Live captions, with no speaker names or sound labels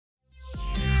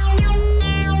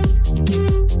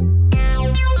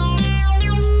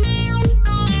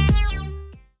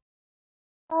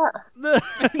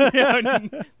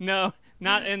No,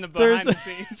 not in the behind the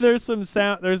scenes. There's some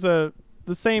sound. The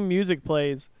same music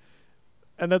plays,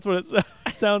 and that's what it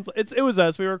sounds like. It was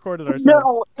us. We recorded ourselves.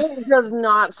 No, it does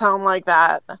not sound like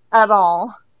that at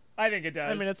all. I think it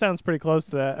does. I mean, it sounds pretty close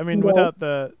to that. I mean, without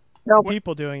the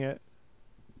people doing it.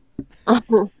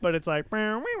 But it's like.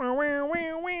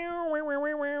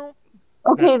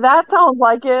 Okay, that sounds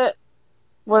like it.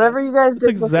 Whatever you guys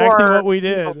did before. That's exactly what we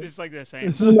did. It's like the same.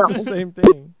 It's the same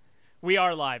thing. We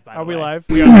are live, by the way. Are we live?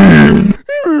 We are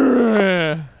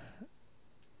live.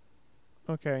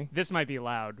 Okay. This might be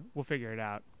loud. We'll figure it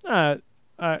out. Yeah.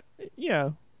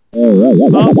 A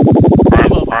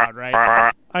little loud,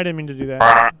 right? I didn't mean to do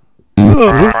that.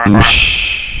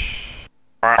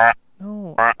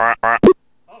 No.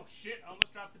 Oh, shit.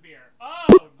 Almost dropped the beer.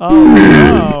 Oh,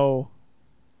 no.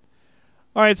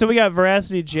 All right, so we got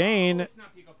Veracity Jane it's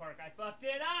not Pico Park. I fucked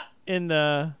it up. in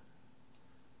the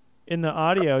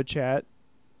audio chat.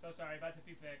 So sorry. About to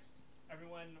be fixed.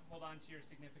 Everyone, hold on to your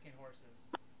significant horses.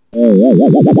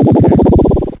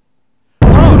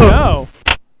 Oh, no.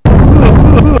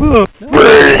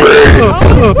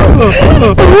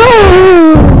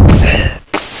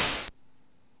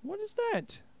 What is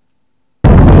that?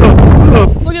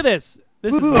 Look at this.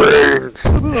 This is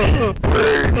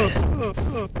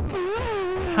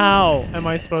how am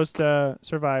I supposed to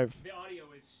survive? The audio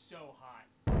is so hot.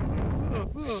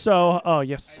 So, oh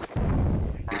yes.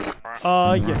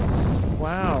 Yes.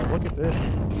 Wow, look at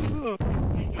this.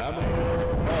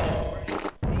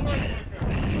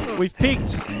 We've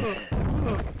peaked.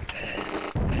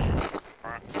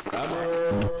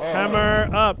 Hammer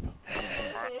up.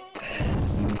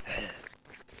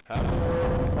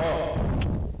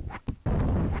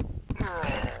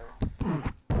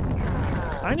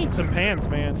 I need some pants,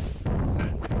 man.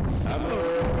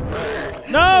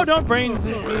 No, don't brains.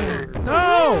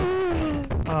 No.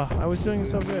 Oh, I was doing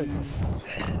so good.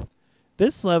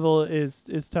 This level is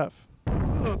tough.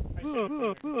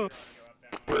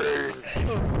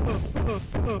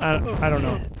 I don't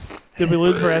know. Did we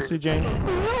lose Veracity Jane?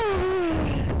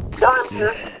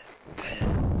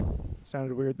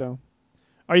 Sounded weird though.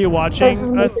 Are you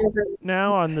watching us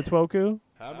now on the Twoku?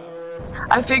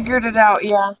 I figured it out,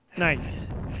 yeah. Nice.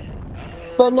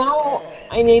 But now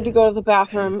I need to go to the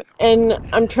bathroom, and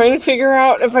I'm trying to figure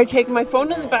out if I take my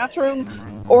phone in the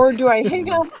bathroom, or do I hang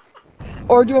up,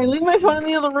 or do I leave my phone in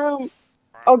the other room?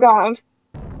 Oh God.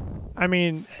 I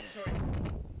mean,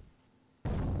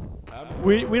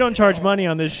 we don't charge money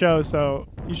on this show, so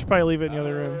you should probably leave it in the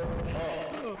other room.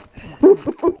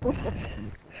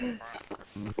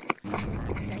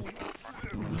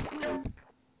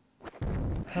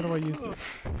 How do I use this?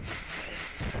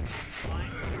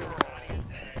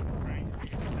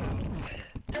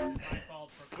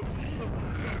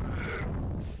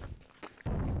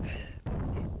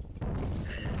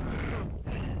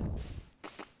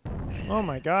 Oh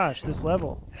my gosh, this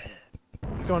level.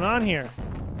 What's going on here?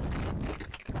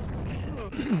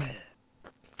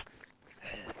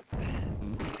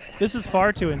 This is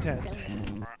far too intense.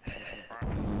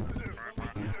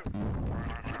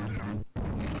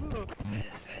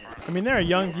 I mean, there are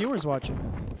young viewers watching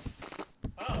this.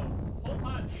 Oh, whole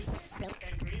pot music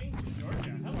and greetings from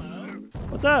Georgia. Hello.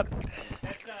 What's up?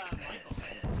 That's Michael.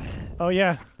 Oh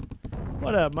yeah.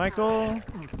 What up, Michael?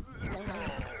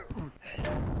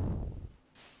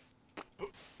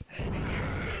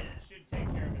 Should take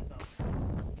care of itself.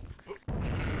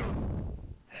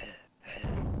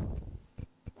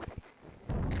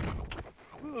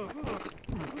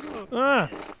 Ah!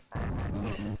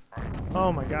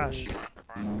 Oh my gosh.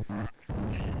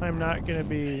 I'm not gonna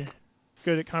be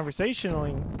good at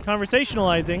conversationalizing.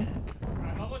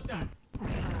 I'm almost done.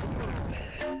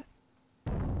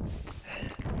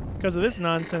 Because of this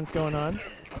nonsense going on.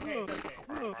 Okay, it's okay.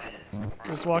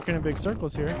 Just walking in big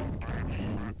circles here.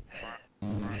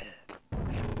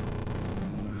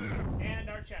 And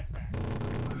our chat's back.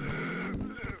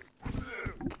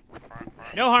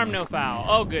 No harm, no foul.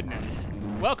 Oh, goodness.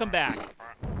 Welcome back.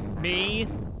 Me.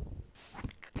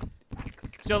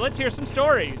 So let's hear some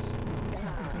stories.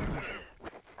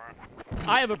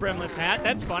 I have a brimless hat.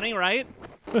 That's funny, right?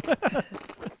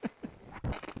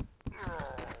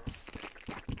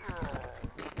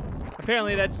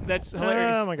 Apparently, that's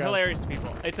hilarious. Oh my gosh. Hilarious to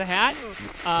people. It's a hat.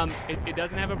 It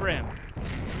doesn't have a brim.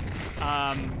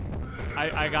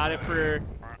 I got it for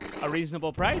a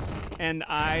reasonable price, and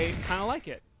I kind of like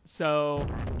it. So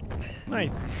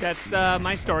Nice. that's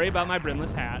my story about my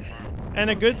brimless hat. And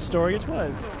a good story it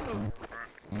was.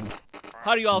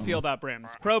 How do you all feel about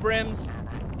brims? Pro brims?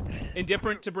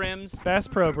 Indifferent to brims? Bass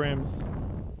Pro brims.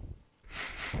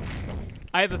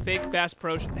 I have a fake Bass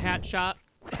Pro hat shop.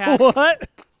 Hat. What?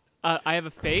 I have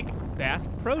a fake Bass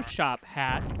Pro Shop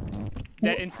hat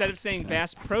that instead of saying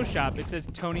Bass Pro Shop, it says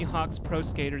Tony Hawk's Pro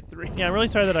Skater 3. Yeah, I'm really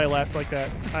sorry that I laughed like that.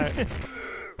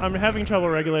 I'm having trouble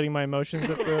regulating my emotions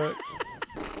at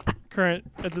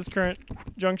this current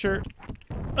juncture.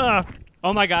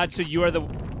 Oh my God! So you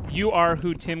are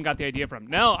who Tim got the idea from?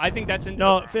 No, I think that's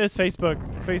No, it's Facebook.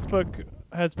 Facebook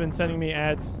has been sending me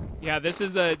ads. Yeah, this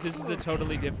is a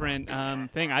totally different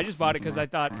thing. I just bought it because I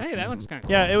thought, hey, that looks kind of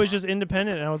cool. Yeah, it was just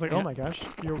independent, and I was like, Yeah. oh my gosh,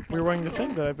 we're wearing the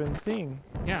thing that I've been seeing.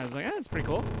 Yeah, I was like, that's pretty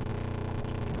cool.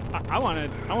 I want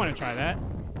to try that,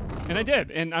 and I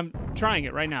did, and I'm trying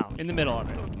it right now in the middle of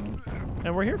it.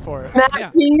 And we're here for it. Matt,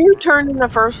 Yeah. can you turn in the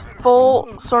first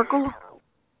full circle?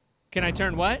 Can I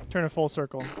turn what? Turn a full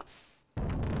circle.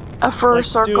 A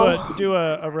first Like, circle. Do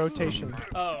a rotation.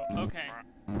 Oh, okay.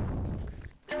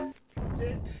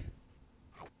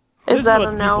 This Is that what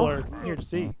a the no? people are here to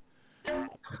see. Did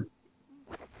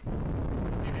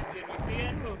we see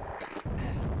it?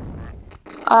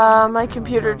 My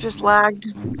computer just lagged.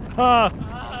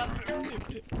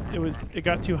 It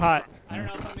got too hot. I don't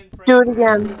know if I'm in frame. Do it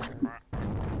again.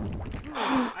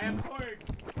 I have cords.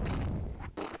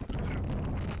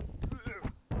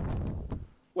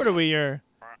 What are we, your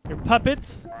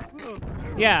puppets?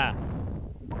 Yeah.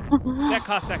 That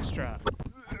costs extra.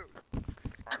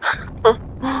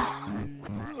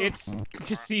 It's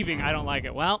deceiving. I don't like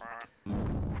it. Well,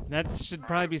 that should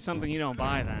probably be something you don't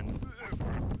buy then.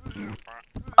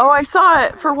 Oh, I saw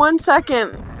it for 1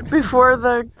 second before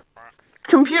the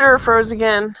computer froze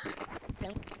again.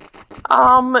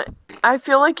 I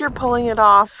feel like you're pulling it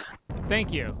off.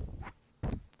 Thank you.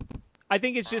 I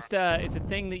think it's just it's a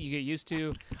thing that you get used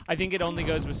to. I think it only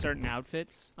goes with certain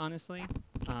outfits, honestly.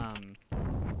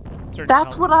 Certain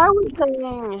That's colors. what I was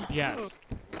saying. Yes.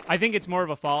 I think it's more of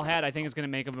a fall hat. I think it's going to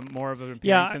make more of an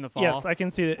Yeah, appearance in the fall. yes, I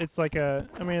can see it. It's like a,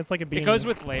 it's like a beanie. It goes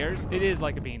with layers. It is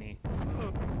like a beanie.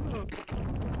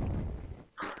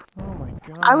 Oh my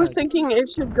god. I was thinking it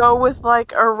should go with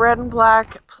like a red and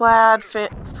black plaid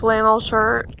flannel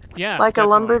shirt, Yeah. like a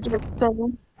definitely. lumberjack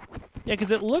thing. Yeah,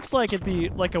 because it looks like it'd be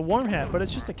like a warm hat, but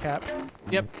it's just a cap.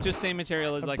 Yep, just same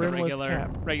material as A like a brimless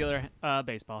regular cap.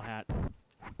 baseball hat.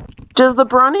 Does the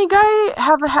brawny guy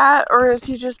have a hat, or is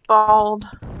he just bald?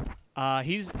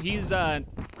 He's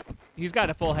got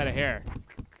a full head of hair.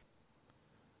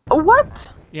 What?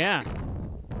 Yeah.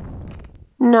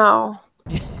 No.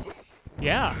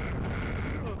 Yeah.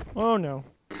 Oh no.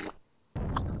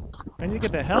 I need to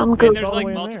get the health. I'm And good. It's there's all the like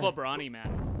way in multiple there. brawny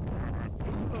men.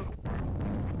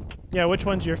 Yeah, which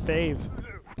one's your fave?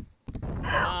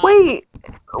 Wait.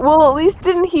 Well, at least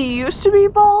didn't he used to be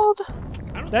bald?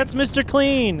 I don't That's think Mr.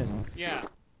 Clean. Yeah.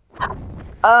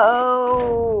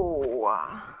 Oh.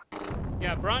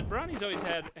 Yeah, Brawny's always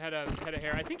had a head of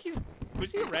hair. I think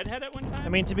was he a redhead at one time? I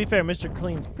mean, to be fair, Mr.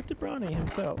 Clean's pretty brawny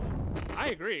himself. I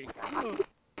agree.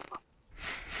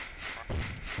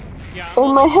 Yeah.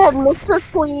 In my head, Mr.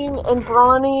 Clean and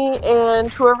Brawny and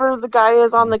whoever the guy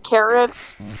is on the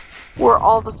carrots were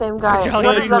all the same guy. Jolly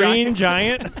What The is that? green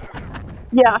giant.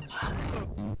 Yes.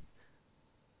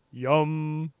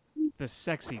 Yum. The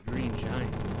sexy green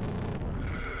giant.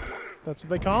 That's what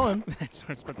they call him. That's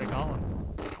what they call him.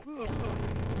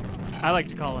 I like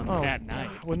to call him Oh. at night.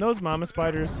 When those mama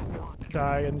spiders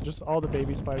die and just all the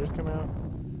baby spiders come out.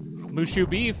 Mushu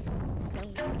beef.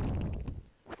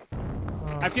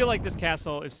 Oh. I feel like this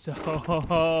castle is so.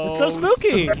 It's so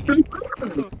spooky.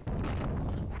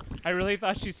 I really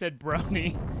thought she said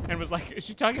brony and was like, is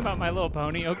she talking about My Little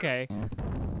Pony? Okay.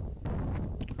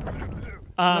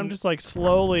 I'm just like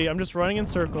slowly, I'm just running in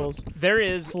circles, There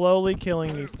is slowly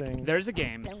killing these things. there's a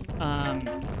game.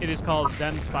 It is called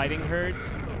Them's Fighting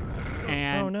Herds.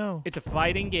 And Oh, no. it's a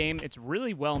fighting game. It's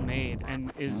really well made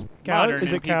and is Cow- modern.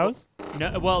 is and it cows?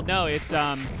 No, well, no, it's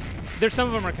there's some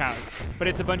of them are cows, but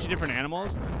it's a bunch of different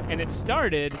animals. And it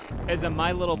started as a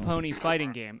My Little Pony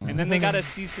fighting game, and then they got a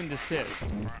cease and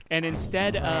desist. And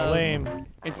instead of Lame.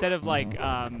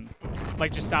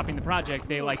 like just stopping the project,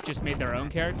 they like just made their own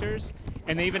characters.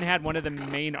 And they even had one of the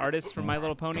main artists from My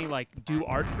Little Pony like do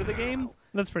art for the game.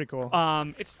 That's pretty cool.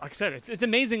 It's like I said, it's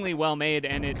amazingly well made,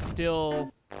 and it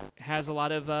still has a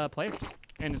lot of players,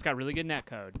 and it's got really good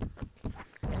netcode.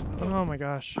 Oh my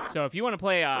gosh. So if you want to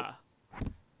play a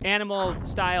animal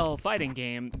style fighting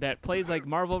game that plays like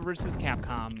Marvel vs.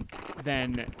 Capcom,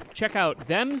 then check out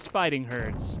Them's Fighting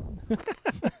Herds.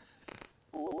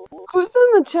 Who's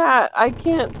in the chat? I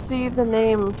can't see the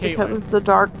name because Caitlin. it's a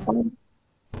dark one.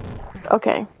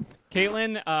 Okay.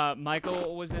 Caitlin,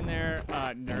 Michael was in there.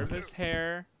 Nervous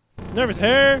Hair, Nervous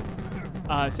hair.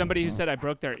 Somebody who said I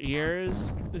broke their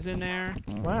ears was in there.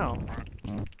 Wow.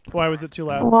 Why was it too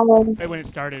loud? When it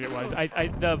started, it was.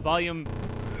 The volume.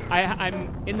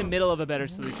 I'm in the middle of a better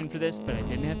solution for this, but I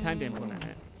didn't have time to implement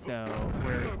it. So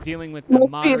we're dealing with the Must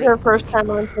be moderate. their first time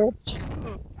on Twitch.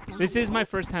 This is my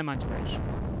first time on Twitch.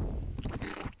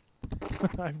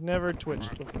 I've never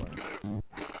twitched before.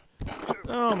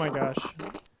 Oh my gosh.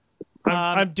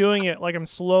 I'm doing it. Like, I'm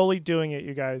slowly doing it,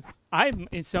 you guys. I'm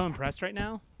so impressed right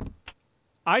now.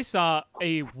 I saw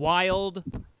a wild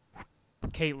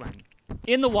Caitlyn.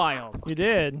 In the wild. You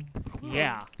did?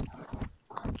 Yeah.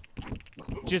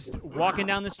 Just walking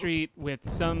down the street with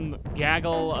some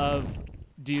gaggle of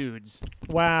dudes.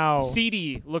 Wow.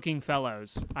 Seedy-looking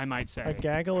fellows, I might say. A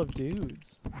gaggle of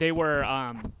dudes. They were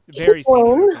very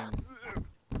seedy-looking.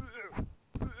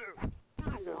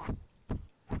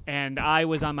 And I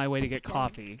was on my way to get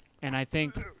coffee, and I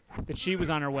think that she was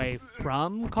on her way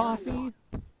from coffee.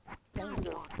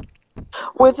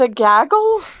 With a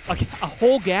gaggle? A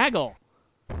whole gaggle.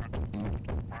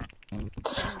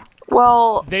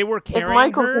 Well, they were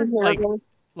carrying her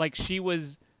like she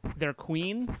was their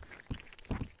queen.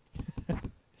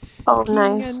 Oh, King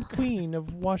nice. and queen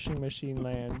of washing machine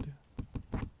land.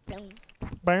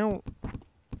 Bow.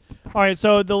 All right,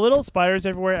 so the little spiders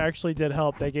everywhere actually did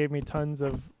help. They gave me tons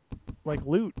of, like,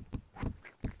 loot.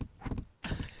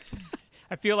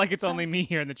 I feel like it's only me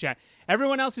here in the chat.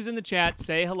 Everyone else who's in the chat,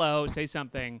 say hello, say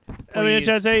something. Please. I mean,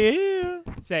 chat, say yeah.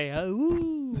 Say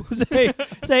ooh.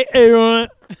 say everyone.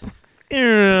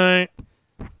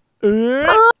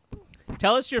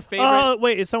 Tell us your favorite. Oh,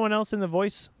 wait, is someone else in the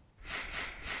voice?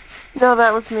 No,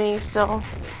 that was me still.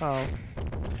 Oh.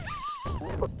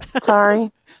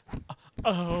 Sorry.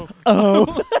 Oh.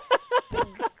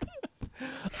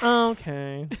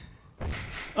 Okay.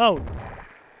 Oh.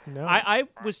 No. I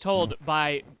was told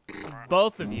by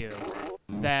both of you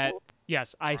that,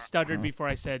 yes, I stuttered before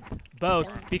I said both,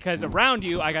 because around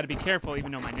you, I got to be careful,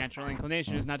 even though my natural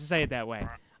inclination is not to say it that way.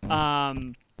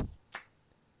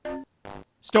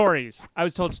 Stories. I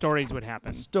was told stories would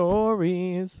happen.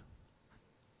 Stories.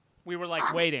 We were,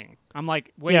 like, waiting. I'm,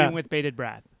 like, waiting with bated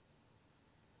breath.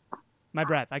 My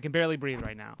breath. I can barely breathe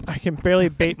right now. I can barely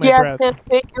bait my breath. Yes,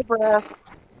 bait your breath.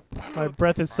 My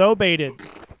breath is so baited.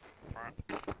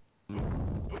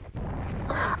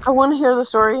 I want to hear the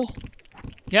story.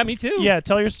 Yeah, me too. Yeah,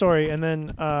 tell your story, and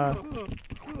then,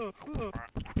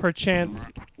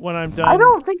 perchance, when I'm done... I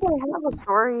don't think I have a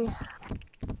story.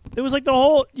 It was like the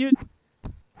whole...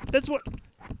 That's what...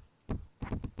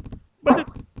 But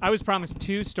I was promised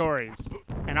 2 stories,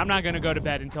 and I'm not going to go to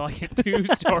bed until I get 2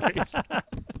 stories.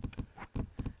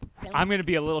 I'm going to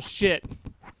be a little shit.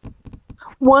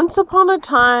 Once upon a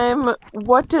time,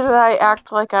 what did I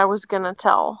act like I was going to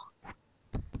tell?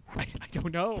 I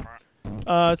don't know.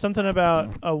 Something about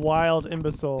a wild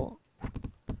imbecile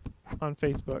on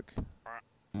Facebook.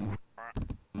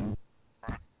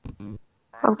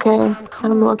 Okay,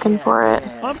 I'm looking for it.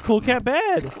 I'm Cool Cat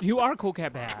Bad. You are Cool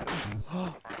Cat Bad.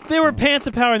 They were pants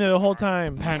of power in there the whole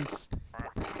time. Pants.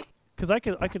 Because I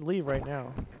could leave right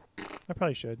now. I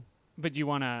probably should. But you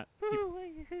want to...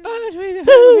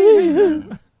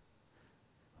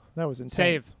 That was intense.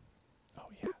 Save. Oh,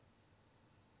 yeah.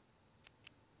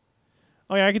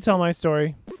 Oh, yeah, I can tell my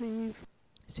story.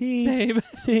 Save.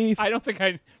 Save. I don't think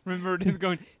I remembered him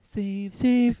going, save.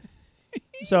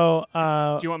 So,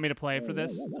 do you want me to play for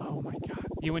this? Oh, my God.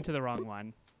 You went to the wrong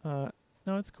one. No,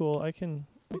 it's cool. I can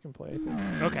play, I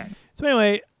think. Okay. So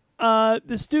anyway,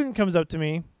 the student comes up to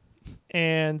me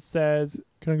and says,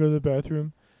 "Can I go to the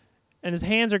bathroom?" And his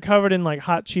hands are covered in, like,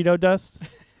 hot Cheeto dust.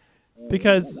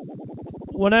 Because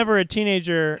whenever a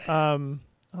teenager, oh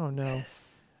no.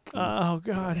 Oh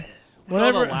God.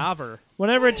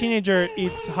 Whenever a teenager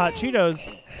eats hot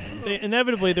Cheetos,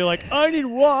 they're like, "I need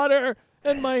water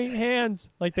and my hands."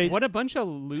 Like What a bunch of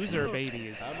loser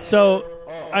babies. So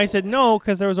I said no,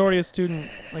 because there was already a student,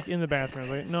 like, in the bathroom.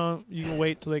 I was like, "No, you can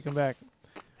wait till they come back."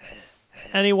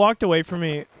 And he walked away from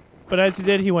me, but as he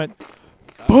did, he went,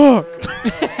 "Fuck."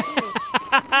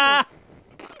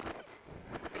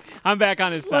 I'm back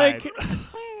on his side.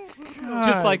 Like,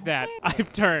 Just like that.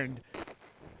 I've turned.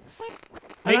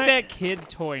 Make And that kid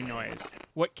toy noise.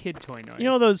 What kid toy noise? You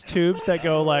know those tubes that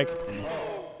go like,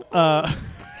 Oh,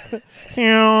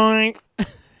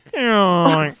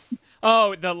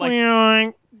 the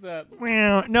like the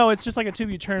no, it's just like a tube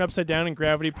you turn upside down and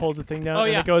gravity pulls the thing down. Oh,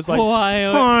 and yeah. it goes like,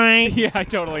 Yeah, I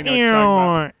totally know what you're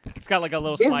talking about. It's got like a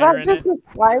little Is slider that in just it. a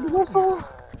slide whistle?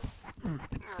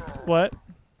 What?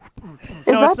 Is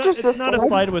No, that it's not a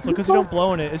slide whistle because you don't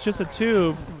blow in it. It's just a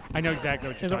tube. I know exactly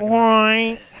what you're It's talking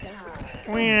about.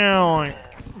 like,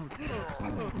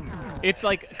 It's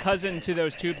like cousin to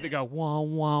those tubes that go wow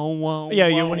wow wow. Yeah,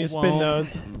 wow, when you spin wow.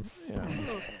 those. Yeah.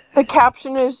 The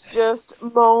caption is just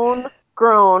moan,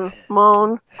 groan,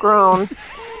 moan, groan.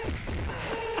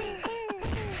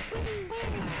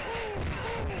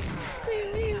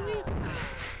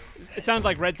 It sounds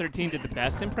like Red 13 did the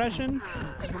best impression.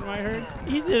 Is what I heard.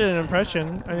 He did an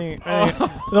impression. I think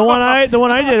the one I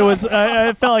did was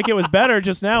I felt like it was better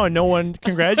just now, and no one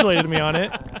congratulated me on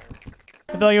it.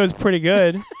 I felt like it was pretty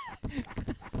good.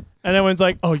 And everyone's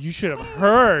like, "Oh, you should have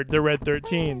heard the Red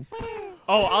 13s.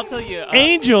 Oh, I'll tell you.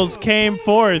 Angels came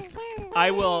forth."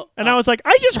 I will. And I was like,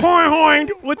 "I just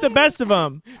hoined with the best of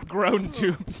them." Grown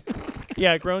tubes.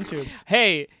 Yeah, grown tubes.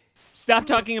 Hey, stop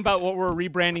talking about what we're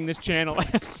rebranding this channel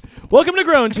as. Welcome to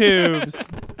Grown Tubes.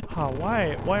 Oh,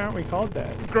 why aren't we called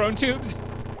that? Grown tubes.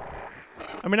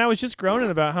 I mean, I was just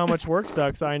groaning about how much work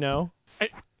sucks. I know.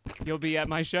 You'll be at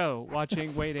my show,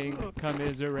 watching, waiting,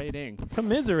 commiserating.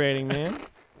 Commiserating, man.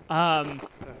 Um,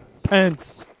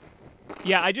 Pence.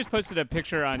 yeah, I just posted a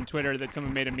picture on Twitter that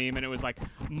someone made a meme, and it was like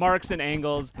Marx and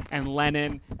Engels and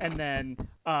Lenin, and then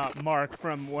Mark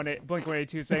from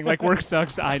Blink-182 saying like work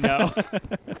sucks. I know.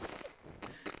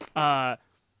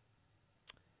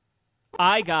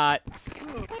 I got.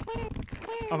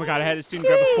 Oh my god! I had a student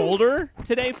grab a folder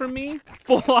today from me,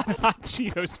 full on hot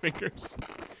Cheetos fingers.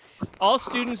 All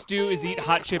students do is eat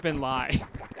hot chip and lie.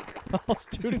 All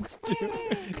students do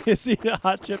is eat a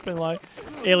hot chip and like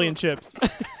alien chips.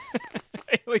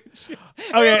 Alien chips.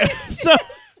 Okay,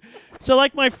 so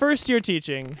like my first year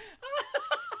teaching,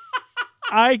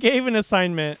 I gave an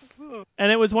assignment,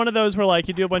 and it was one of those where like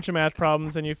you do a bunch of math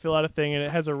problems and you fill out a thing and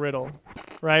it has a riddle,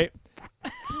 right?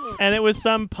 And it was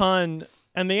some pun,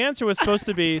 and the answer was supposed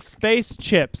to be space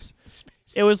chips.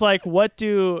 It was like, what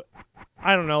do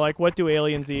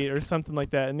aliens eat or something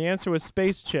like that, and the answer was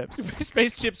space chips.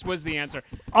 Space chips was the answer.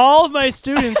 All of my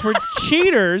students were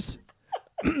cheaters.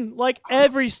 Like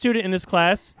every student in this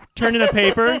class turned in a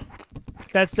paper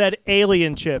that said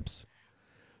alien chips.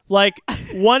 Like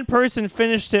one person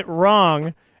finished it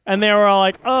wrong, and they were all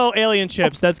like, "Oh, alien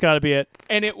chips, that's got to be it."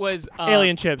 And it was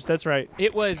Alien chips, that's right.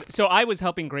 It was. So I was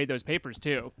helping grade those papers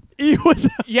too. It was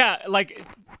Yeah, like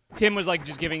Tim was like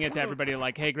just giving it to everybody,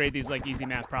 like, "Hey, grade these like easy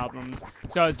math problems."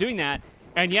 So I was doing that,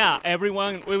 and yeah,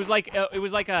 everyone. It was like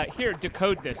here,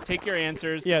 decode this. Take your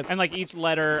answers. Yes. And like each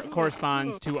letter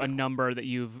corresponds to a number that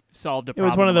you've solved a It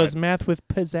problem. was one of those with. math with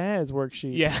pizzazz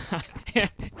worksheets. Yeah.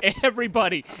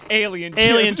 Everybody, alien chips.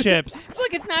 Alien chips. It's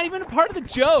like it's not even a part of the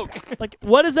joke. Like,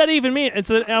 what does that even mean? And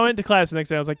so I went to class the next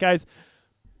day. I was like, guys,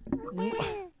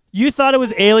 you thought it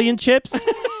was alien chips? I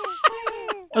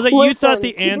was like, you thought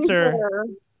the answer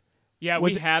Yeah,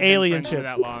 was we have alien been friends for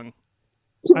chips. that long.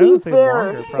 To I be would say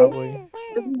fair, longer, probably.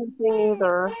 isn't a thing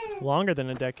either. Longer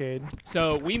than a decade.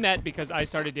 So we met because I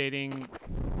started dating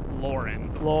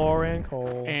Lauren. Lauren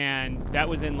Cole. And that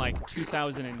was in like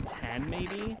 2010,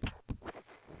 maybe.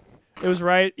 It was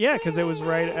right, yeah, because it was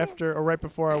right after or right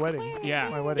before our wedding. Yeah,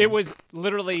 My wedding. it was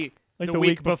literally Like the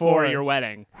week before before. your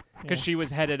wedding, because Yeah. she was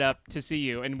headed up to see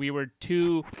you, and we were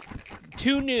too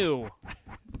new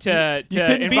to You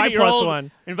couldn't be invite the your plus old one.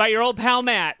 invite your old pal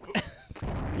Matt.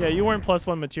 Yeah, you weren't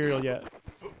 +1 material yet.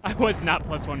 I was not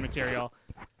 +1 material.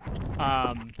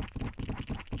 Were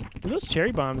those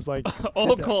cherry bombs like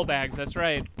Old that? coal bags. That's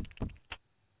right.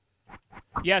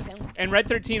 Yes, and Red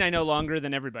 13 I know longer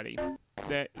than everybody.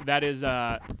 That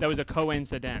was a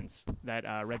coincidence that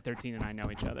Red 13 and I know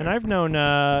each other. And I've known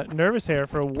Nervous Hair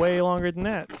for way longer than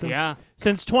that.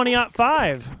 Since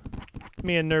 2005.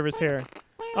 Me and Nervous Hair.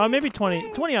 Maybe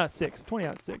 2006.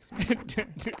 2006.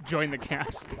 Join the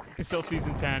cast. It's still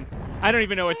season 10. I don't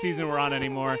even know what season we're on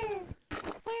anymore.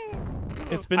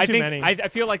 It's been too many. I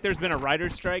feel like there's been a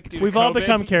writer's strike due We've to all COVID.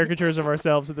 become caricatures of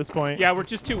ourselves at this point. Yeah, we're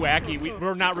just too wacky.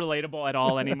 We're not relatable at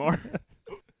all anymore.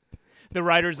 The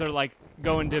writers are like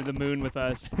going to the moon with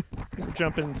us. We're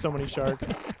jumping so many sharks.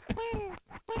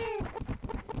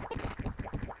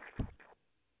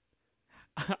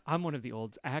 I'm one of the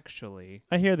olds, actually.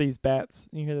 I hear these bats.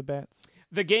 You hear the bats?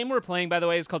 The game we're playing, by the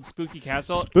way, is called Spooky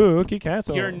Castle. Spooky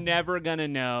Castle. You're never going to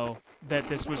know that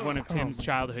this was one of Tim's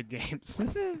childhood games.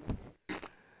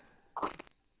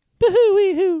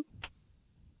 Boo-hoo-wee-hoo.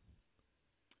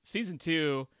 Season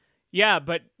 2. Yeah,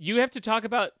 but you have to talk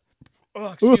about...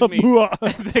 Oh, excuse me.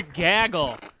 The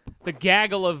gaggle. The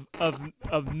gaggle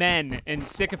of men and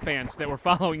sycophants that were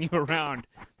following you around.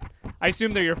 I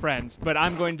assume they're your friends, but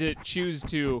I'm going to choose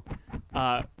to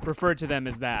refer to them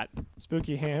as that.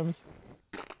 Spooky hams.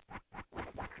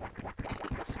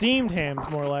 Steamed hams,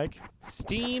 more like.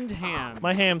 Steamed hams.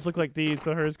 My hams look like these,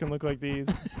 so hers can look like these.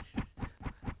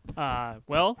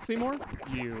 Well, Seymour,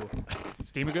 you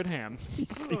Steam a good ham.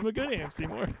 Steam a good ham,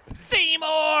 Seymour.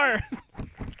 Seymour!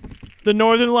 The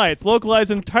Northern Lights,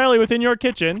 localized entirely within your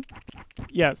kitchen.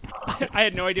 Yes. I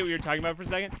had no idea what you were talking about for a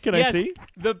second. Can yes, I see?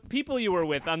 The people you were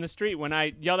with on the street, when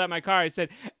I yelled at my car, I said,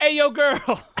 "Hey, yo, girl."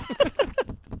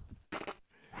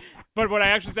 But what I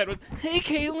actually said was, "Hey,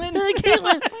 Caitlin." Hey,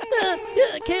 Caitlin.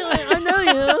 Caitlin, I know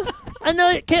you.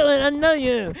 Caitlin, I know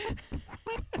you.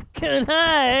 Caitlin,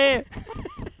 hi.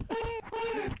 I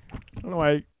don't know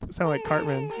why I sound like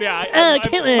Cartman. Yeah,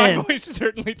 Caitlin. my voice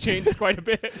certainly changed quite a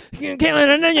bit. Caitlin,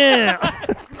 I know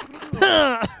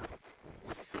you.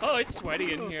 Oh, it's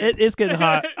sweaty in here. It is getting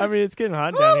hot. I mean, it's getting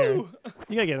hot down here. Woo!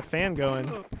 You gotta get a fan going.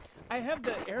 I have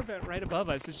the air vent right above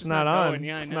us. It's It's just not on. going.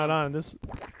 Yeah, It's I know. not on. This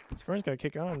furnace gotta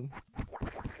kick on.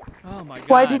 Oh my god.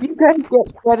 Why did you guys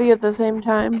get sweaty at the same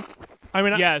time? I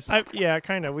mean, Yes. yeah,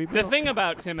 kind of. The thing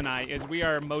about Tim and I is we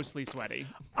are mostly sweaty.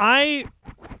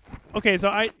 Okay,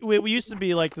 so we used to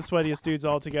be like the sweatiest dudes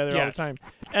all together all the Yes. time.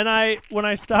 And when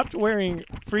I stopped wearing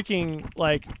freaking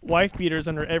like wife beaters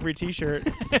under every t-shirt,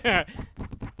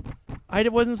 I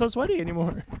wasn't so sweaty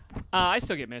anymore. I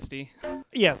still get misty.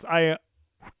 Yes.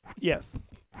 Yes.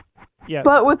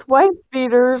 But with wife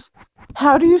beaters,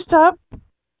 how do you stop?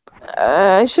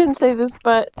 I shouldn't say this,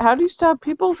 but how do you stop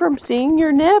people from seeing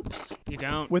your nips? You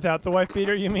don't. Without the wife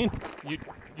beater, you mean? You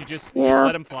just Yeah.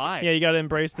 let them fly. Yeah, you gotta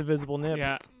embrace the visible nip.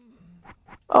 Yeah.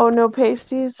 Oh, no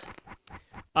pasties.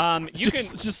 You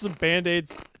can just some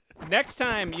band-aids. next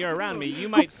time you're around me, you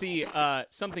might see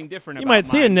something different. You about might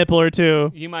see a mine. nipple or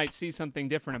two. You might see something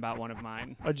different about one of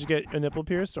mine. Oh, did you get a nipple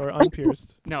pierced or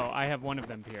unpierced? No, I have one of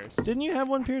them pierced. Didn't you have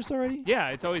one pierced already? Yeah,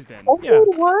 it's always been. Yeah.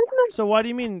 One? So why do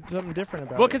you mean something different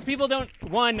about Well, it? because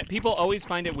people always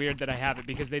find it weird that I have it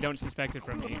because they don't suspect it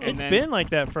from me. And It's then, been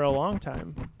like that for a long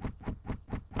time.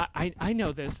 I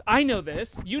know this. I know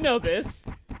this. You know this.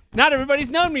 Not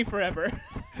everybody's known me forever.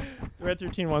 The Red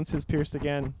 13 wants his pierced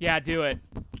again. Yeah, do it.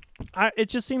 It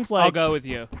just seems I'll like go with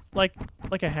you. like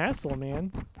a hassle,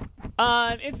 man.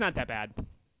 It's not that bad.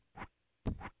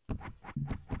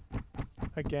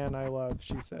 Again, I love,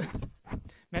 she says.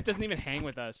 Matt doesn't even hang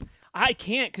with us. I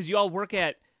can't because you all work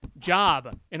at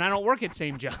job, and I don't work at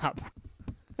same job.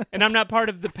 And I'm not part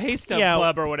of the pay stub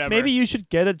club or whatever. Maybe you should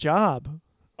get a job.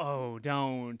 Oh,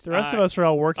 don't. The rest of us are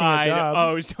all working a job.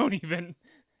 Oh, don't even.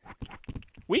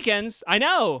 Weekends, I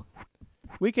know.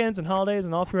 Weekends and holidays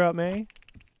and all throughout May.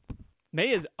 May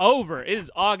is over. It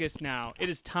is August now. It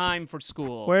is time for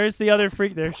school. Where's the other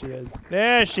freak? There she is.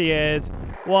 There she is.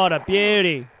 What a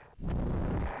beauty.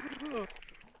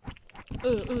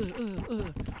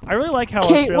 I really like how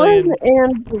Caitlin Australian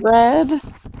and Red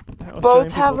Australian both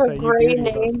people have say a you gray beauty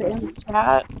about name stuff. in the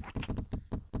chat.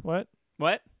 What?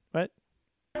 What? What?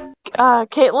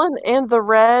 Caitlin and the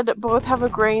Red both have a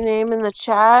gray name in the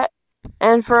chat.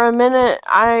 And for a minute,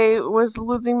 I was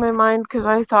losing my mind because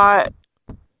I thought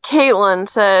Caitlin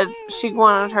said she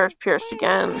wanted hers pierced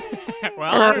again.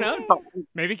 Well, And I don't know. felt-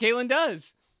 Maybe Caitlin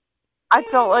does. I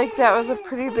felt like that was a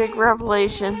pretty big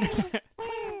revelation.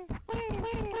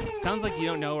 Sounds like you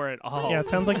don't know her at all. Yeah, it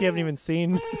sounds like you haven't even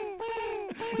seen.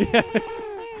 Yeah.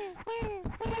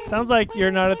 Sounds like you're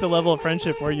not at the level of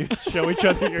friendship where you show each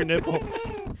other your nipples.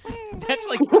 That's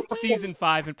like season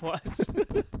 5 and plus.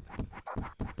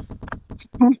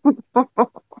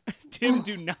 Tim,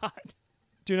 do not.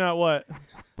 Do not what?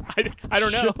 I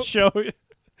don't know.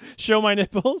 Show my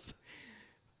nipples.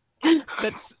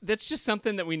 That's just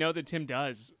something that we know that Tim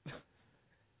does.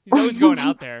 He's always going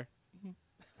out there.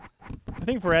 I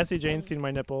think Veracity Jane's seen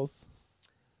my nipples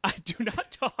I do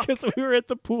not talk. because we were at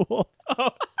the pool.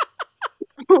 Oh.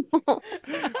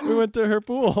 We went to her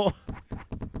pool,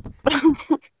 and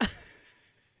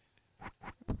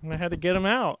I had to get him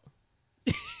out.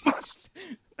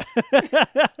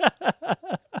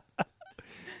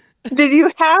 Did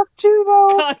you have to,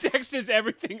 though? Context is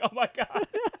everything. Oh my god.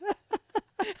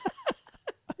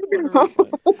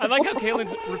 I like how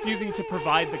Caitlin's refusing to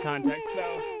provide the context,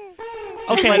 though.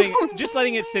 Just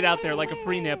letting it sit out there like a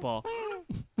free nipple.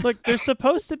 Look, there's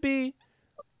supposed to be.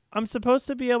 I'm supposed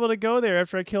to be able to go there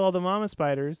after I kill all the mama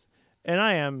spiders, and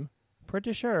I am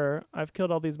pretty sure I've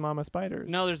killed all these mama spiders.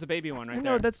 No, there's a baby one right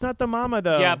No, there. that's not the mama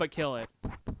though. Yeah, but kill it.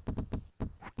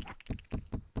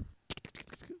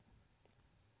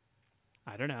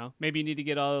 I don't know. Maybe you need to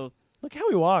get all. Look how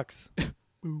he walks.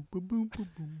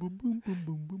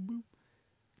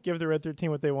 Give the Red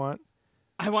 13 what they want.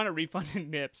 I want a refund in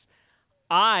nips.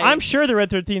 I'm sure the Red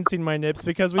 13's seen my nips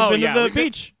because we've been to the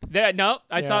beach. Nope,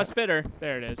 I saw Yeah. a spitter.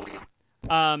 There it is.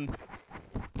 I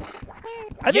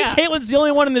think Caitlin's the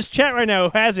only one in this chat right now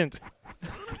who hasn't.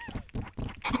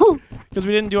 Because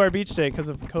we didn't do our beach day because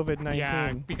of COVID-19.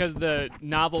 Yeah, because the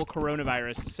novel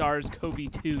coronavirus,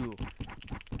 SARS-CoV-2.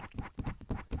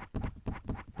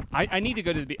 I need to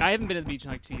go to the beach. I haven't been to the beach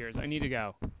in like 2 years. I need to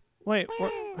go. Wait,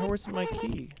 where's my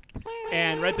key?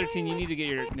 And Red 13, you need to get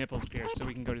your nipples pierced so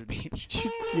we can go to the beach.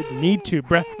 You need to,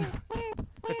 bruh.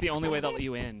 That's the only way they'll let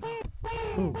you in.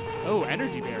 Ooh. Oh,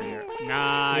 energy barrier.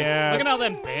 Nice. Yeah. Look at all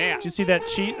them bats. Did you see that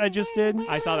cheat I just did?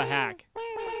 I saw the hack.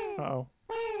 Uh-oh.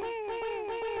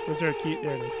 Was there a key?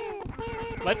 There it is.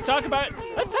 Let's talk about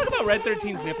Red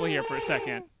 13's nipple here for a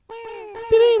second.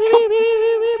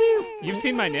 You've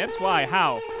seen my nips? Why?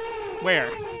 How? Where?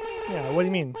 Yeah, what do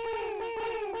you mean?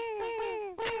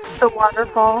 The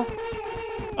waterfall.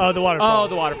 Oh, the waterfall. Oh,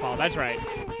 the waterfall. That's right.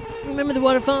 Remember the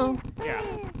waterfall? Yeah.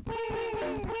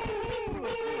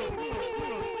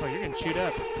 Oh, you're getting chewed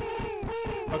up.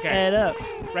 Okay. Head up.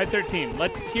 Red 13.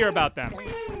 Let's hear about them.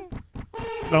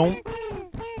 Don't.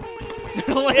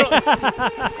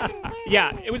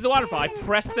 Yeah, it was the waterfall. I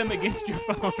pressed them against your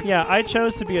phone. Yeah, I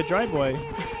chose to be a dry boy.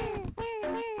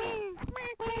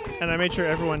 And I made sure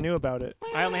everyone knew about it.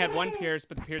 I only had one pierce,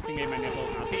 but the piercing made my nipple,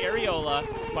 not the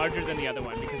areola, larger than the other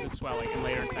one because of swelling and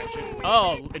later infection.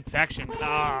 Oh, infection.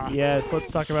 Ah. Yes,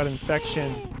 let's talk about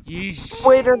infection. Yeesh.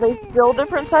 Wait, are they still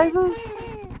different sizes?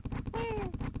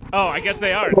 Oh, I guess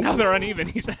they are. Now they're uneven,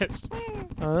 he says.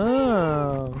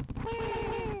 Oh.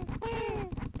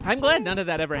 I'm glad none of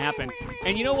that ever happened.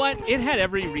 And you know what? It had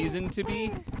every reason to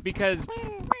be because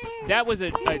that was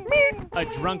a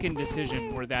drunken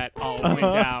decision where that all went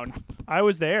down. I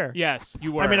was there. Yes,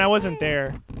 you were. I mean, I wasn't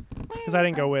there because I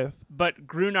didn't go with. But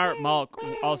Grunart Malk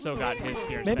also got his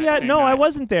pierced. Maybe that same no, night. I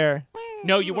wasn't there.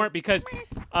 No, you weren't because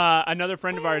another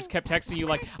friend of ours kept texting you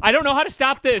like, I don't know how to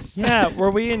stop this. Yeah,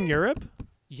 were we in Europe?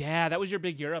 Yeah, that was your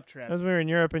big Europe trip. That was when we were in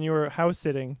Europe and you were house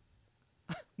sitting.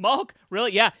 Malk?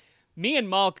 Really? Yeah. Me and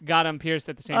Malk got him pierced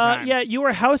at the same time. Yeah, you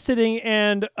were house sitting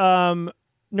and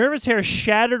Nervous Hair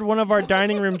shattered one of our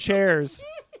dining room chairs.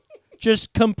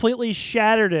 Just completely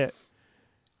shattered it.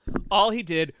 All he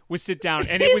did was sit down,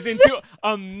 and it was into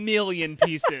a million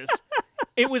pieces.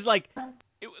 It was like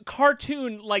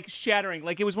cartoon, like shattering.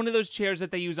 Like it was one of those chairs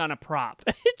that they use on a prop.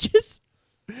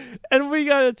 And we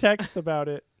got a text about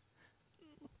it.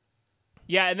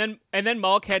 Yeah, and then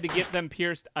Malk had to get them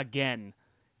pierced again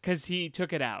because he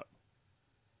took it out.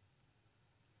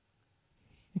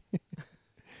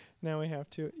 Now we have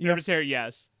to. Nervous Hair,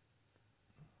 yes.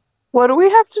 What do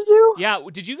we have to do? Yeah,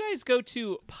 did you guys go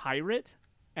to Pirate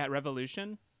at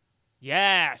Revolution?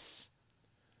 Yes.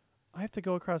 I have to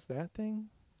go across that thing?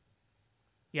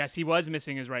 Yes, he was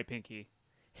missing his right pinky.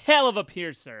 Hell of a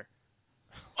piercer.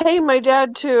 Hey, my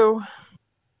dad too.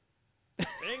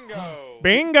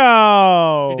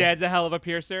 Bingo! Your dad's a hell of a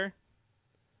piercer?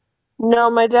 No,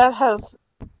 my dad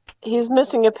he's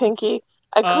missing a pinky.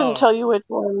 I couldn't tell you which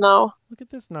one though. Look at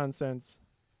this nonsense.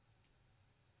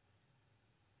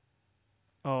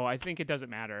 Oh, I think it doesn't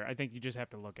matter. I think you just have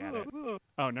to look at it.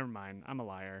 Oh, never mind. I'm a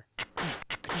liar.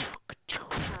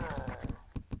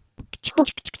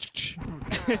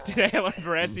 Today I learned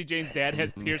Veracity Jane's dad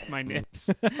has pierced my nips.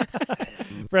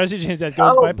 Veracity Jane's dad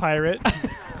goes by Pirate.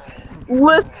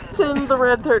 Listen, the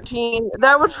Red 13.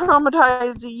 That would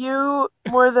traumatize you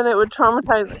more than it would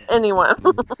traumatize anyone.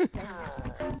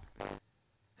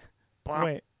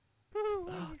 Wait.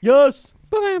 Yes!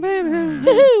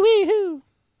 Woohoo!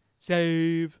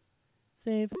 Save.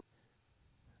 Save.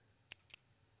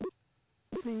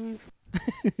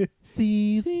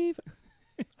 Save.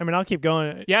 I mean, I'll keep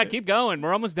going. Yeah, keep going.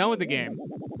 We're almost done with the game.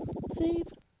 Save.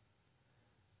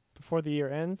 Before the year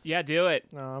ends? Yeah, do it.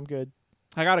 No, I'm good.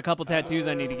 I got a couple tattoos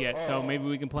I need to get, so maybe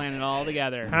we can plan it all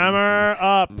together. Hammer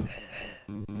up.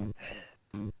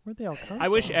 Where'd they all come I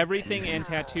wish from? everything and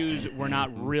tattoos were not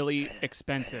really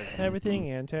expensive. Everything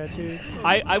and tattoos.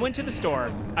 I went to the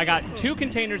store. I got 2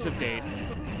 containers of dates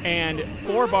and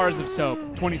 4 bars of soap,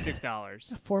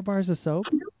 $26. 4 bars of soap?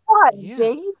 What? Yeah.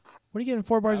 Dates? What are you getting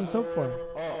 4 bars of soap for?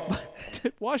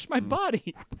 To wash my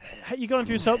body. You going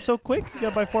through soap so quick? You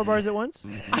gotta buy 4 bars at once?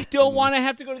 I don't want to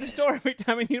have to go to the store every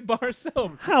time I need a bar of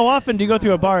soap. How often do you go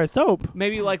through a bar of soap?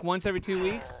 Maybe like once every 2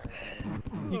 weeks.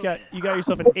 You got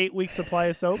yourself an 8-week supply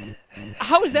of soap?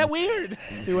 How is that weird?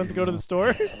 So you went to go to the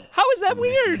store? How is that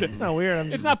weird? It's not weird.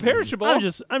 It's not perishable. I'm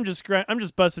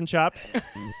just busting chops.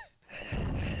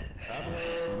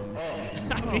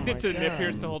 I needed to nip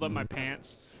pierce to hold up my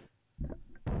pants.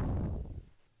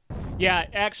 Yeah,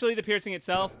 actually, the piercing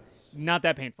itself, not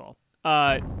that painful.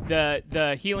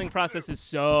 The healing process is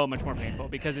so much more painful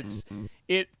because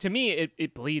to me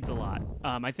it bleeds a lot.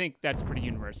 I think that's pretty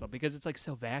universal because it's like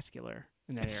so vascular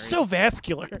in that area. So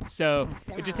vascular. So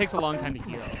it just takes a long time to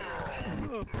heal.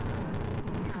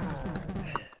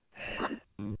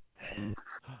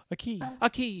 A key. A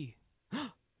key.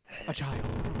 A child.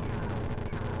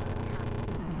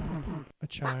 A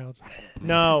child.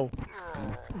 No.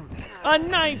 A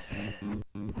knife.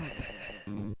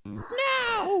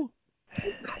 No.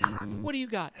 What do you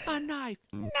got? A knife.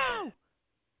 No.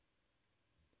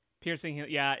 Piercing.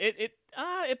 Yeah. It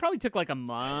probably took like a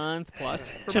month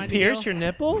plus for To mine pierce heal. your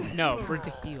nipple? No, for it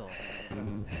to heal.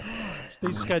 They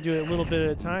just gotta do it a little bit at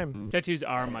a time. Tattoos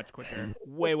are much quicker.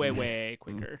 Way, way, way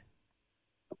quicker.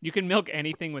 You can milk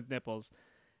anything with nipples.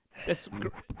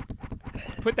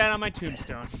 Put that on my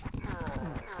tombstone.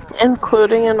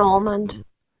 Including an almond.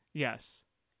 Yes.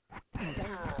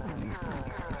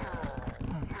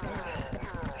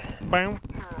 Bam.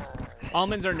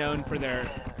 Almonds are known for their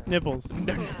Nipples.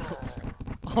 nipples.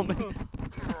 Almond.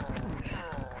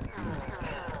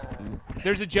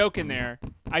 There's a joke in there.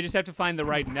 I just have to find the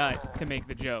right nut to make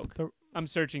the joke. I'm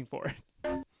searching for it.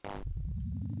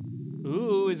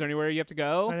 Ooh, is there anywhere you have to I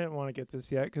go? didn't want to get this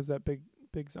yet because that big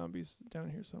zombie's down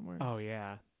here somewhere. Oh,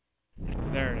 yeah.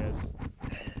 There it is.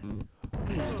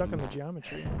 Ooh, stuck on the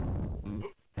geometry.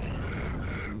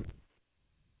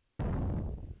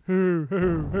 Hoo,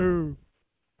 hoo, hoo.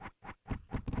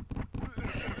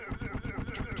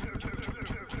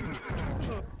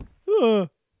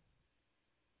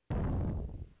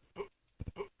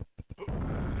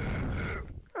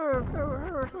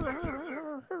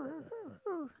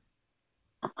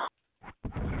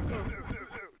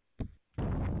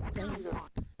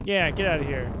 Yeah, get out of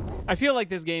here. I feel like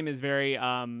this game is very,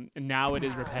 now it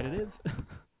is repetitive.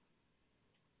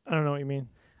 I don't know what you mean.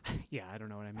 Yeah, I don't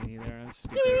know what I mean either. That's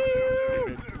stupid. That's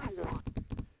stupid.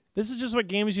 This is just what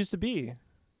games used to be.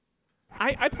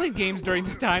 I played games during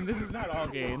this time. This is not all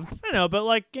games. I know, but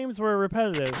like games were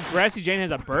repetitive. Grassy Jane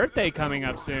has a birthday coming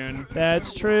up soon.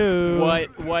 That's true.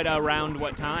 Around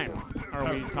what time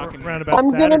are we talking? Around about I'm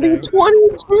Saturday. gonna be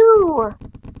 22.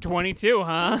 22,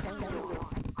 huh?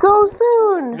 So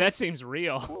soon. That seems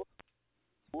real.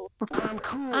 I'm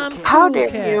How cool, dare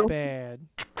cat you. bad.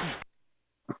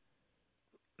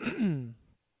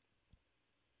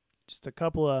 Just a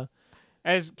couple of.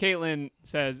 As Caitlin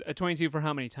says, a 22 for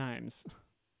how many times?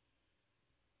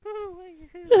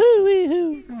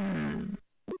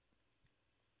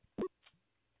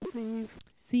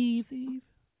 Steve.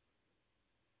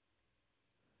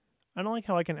 I don't like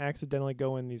how I can accidentally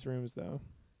go in these rooms though.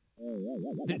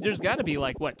 There's got to be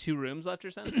like what, 2 rooms left or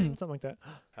something? Something like that.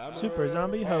 Super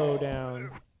zombie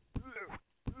hoedown.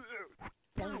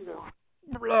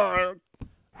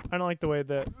 I don't like the way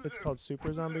that it's called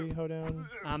Super Zombie Hoedown.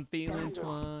 I'm feeling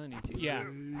 22. Yeah.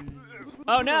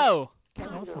 Oh no!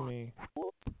 Get off of me.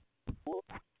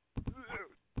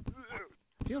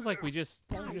 Feels like we're just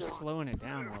slowing it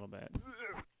down a little bit.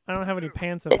 I don't have any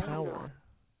pants of power.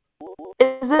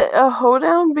 Is it a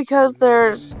hoedown because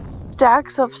there's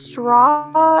stacks of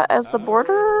straw as the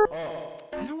border?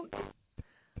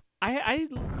 I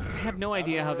have no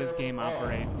idea how this game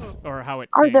operates or how it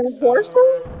Are there thinks. horses?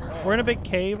 We're in a big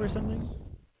cave or something?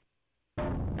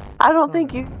 I don't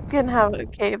think you can have a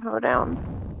cave hoedown.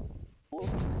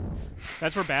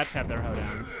 That's where bats have their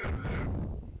hoedowns.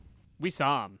 We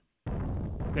saw them.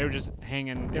 They were just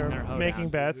hanging They in were their hoedown. making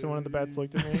bats and one of the bats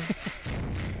looked at me.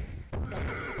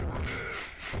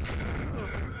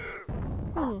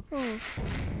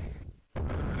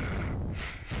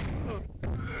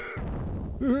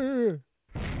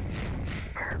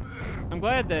 I'm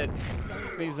glad that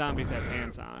these zombies have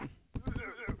pants on.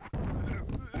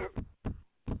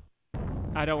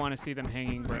 I don't want to see them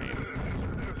hanging brain.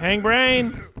 Hang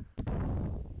brain!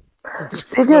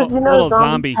 Because little zombies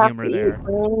zombie have humor to eat there.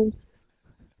 brains.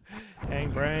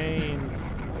 Hang brains.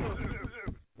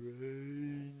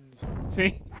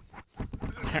 See?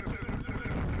 Classic.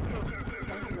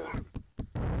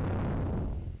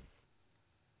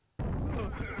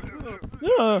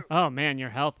 Ugh, Oh man, your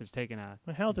health is taking a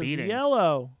my health beating. is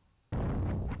yellow.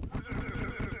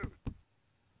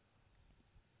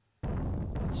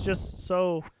 It's just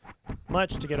so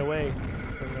much to get away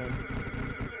from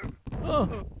them.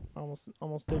 Oh,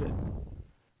 almost did it.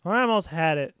 I almost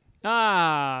had it.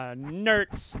 Ah,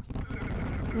 nerds.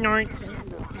 Nice.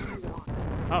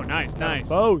 Oh, nice, nice.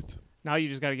 Both. Now you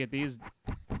just got to get these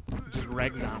just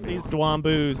reg zombies. These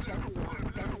dwamboos.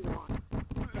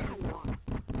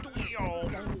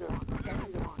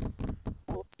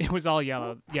 It was all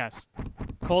yellow. Yes.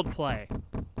 Coldplay.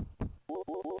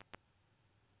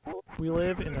 We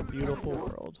live in a beautiful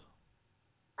world.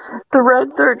 The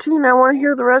Red 13, I want to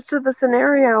hear the rest of the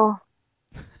scenario.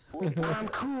 I'm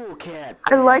cool, cat.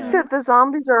 I like that the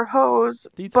zombies are hoes,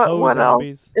 These but hoe what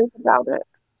zombies. else is about it?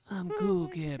 I'm cool,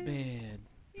 get bad.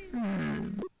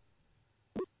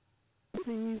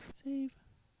 Save.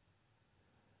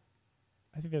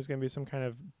 I think there's gonna be some kind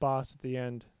of boss at the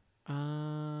end.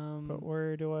 But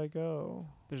where do I go?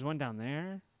 There's one down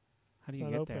there. How do It's you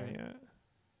not get open there? yet.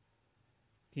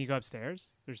 Can you go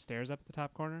upstairs? There's stairs up at the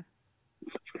top corner.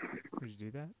 Would you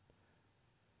do that?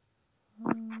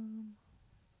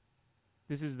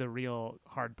 This is the real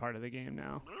hard part of the game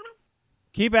now.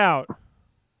 Keep out.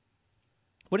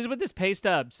 What is with this pay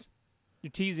stubs?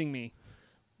 You're teasing me.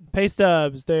 Pay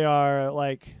stubs. They are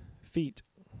like feet.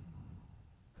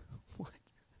 What?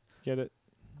 Get it?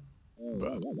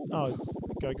 Oh, it's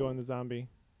gotta go in the zombie.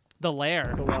 The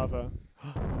lair. The lava.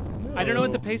 I don't know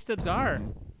what the pay stubs are.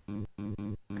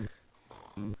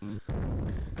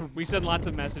 We send lots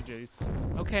of messages.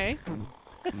 Okay.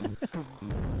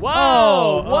 Whoa!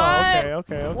 Oh, What?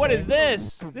 okay. What is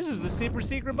this? This is the super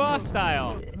secret boss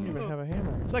style. I don't even have a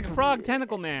hammer. It's like a frog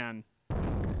tentacle man.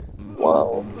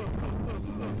 Whoa.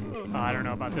 Oh, I don't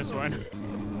know about this one.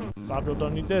 Bob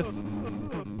don't need this.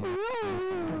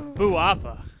 Boo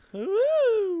Alpha.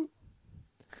 Woo!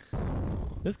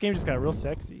 This game just got real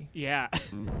sexy. Yeah.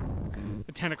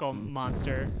 The tentacle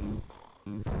monster.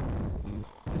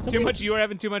 Is Too somebody much. You were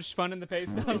having too much fun in the pay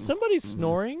Is stubs. somebody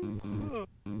snoring?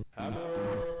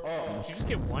 Did you just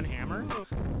get one hammer?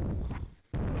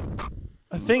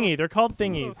 A thingy. They're called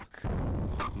thingies.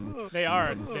 They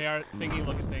are. They are thingy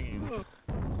looking thingies.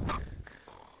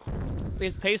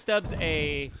 Is pay stubs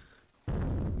a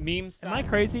meme style? Am I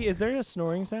crazy? Is there a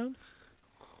snoring sound?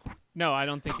 No, I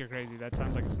don't think you're crazy. That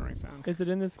sounds like a snoring sound. Is it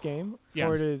in this game? Yes.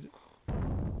 Or did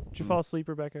you fall asleep,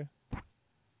 Rebecca?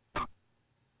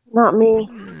 Not me.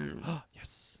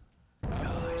 Yes.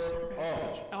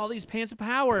 All these pants of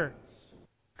power.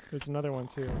 There's another one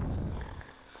too.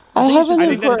 I think it's just- haven't I I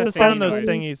think think that's the the sound thingy those noise.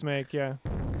 thingies make, yeah.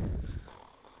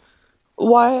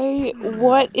 Why?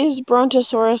 What is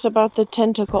Brontosaurus about the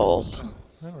tentacles?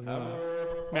 I don't know.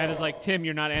 Matt is like, Tim,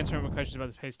 you're not answering my questions about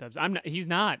this pay stubs. I'm not. He's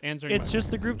not answering. It's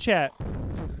just the group chat.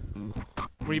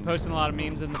 Were you posting a lot of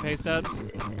memes in the pay stubs?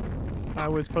 I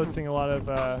was posting a lot of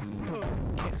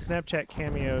Snapchat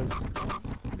cameos.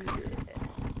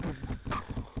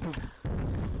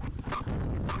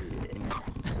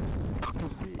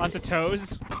 Lots of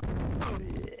toes.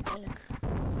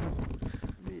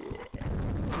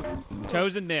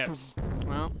 Toes and nips.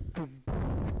 Well,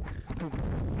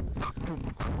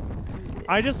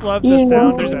 I just love You the know-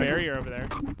 sound. there's a effects. barrier over there.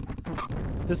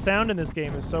 The sound in this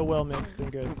game is so well mixed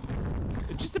and good.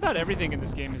 Just about everything in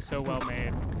this game is so well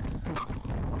made.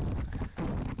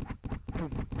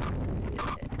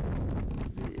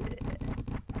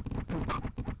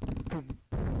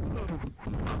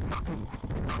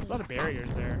 There's a lot of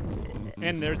barriers there.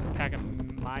 And there's a pack of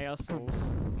myoscles.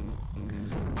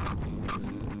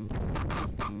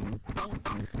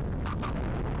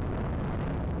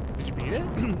 Did you beat it?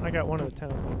 I got one of the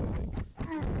tentacles, I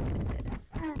think.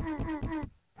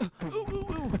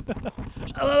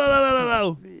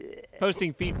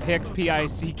 Posting feet pics,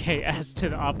 PICKS to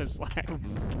the office Slack.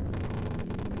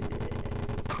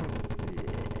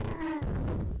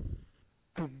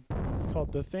 It's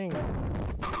called The Thing.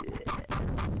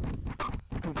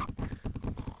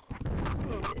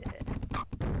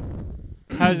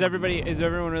 How's everybody? Is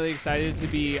everyone really excited to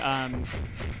be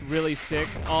really sick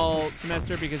all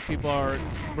semester because people are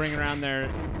bringing around their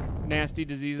nasty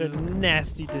There's diseases,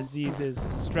 nasty diseases.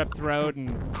 strep throat and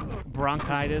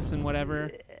bronchitis and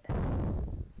whatever?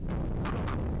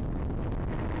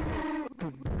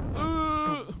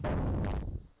 Ooh.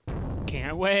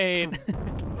 Can't wait.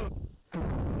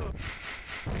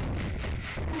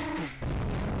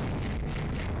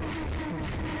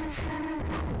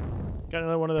 Got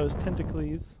another one of those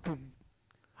tentacles.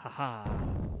 Haha,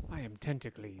 I am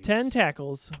Tentacles.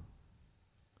 Tentacles.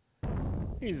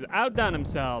 He's outdone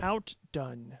himself.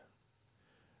 Outdone.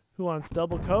 Who wants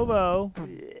double Kovo?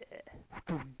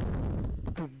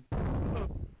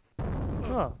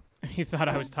 Oh. You thought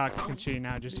I was toxic and shitty,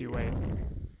 now just you wait.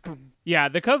 Yeah,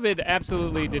 the COVID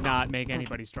absolutely did not make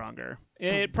anybody stronger.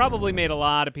 It probably made a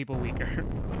lot of people weaker.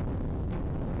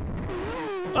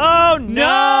 Oh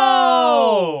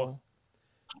No!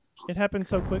 It happened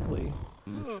so quickly.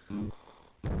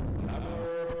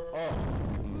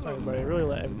 Sorry, everybody. I really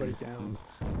let everybody down.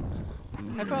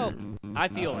 I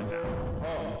feel it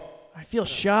down. I feel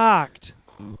shocked.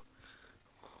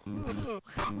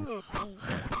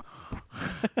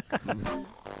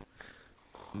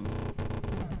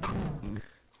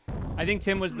 I think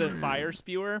Tim was the fire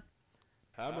spewer.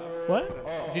 What?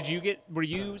 Were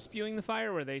you spewing the fire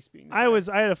or were they spewing the I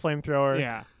fire? had a flamethrower.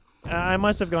 Yeah. I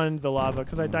must have gone into the lava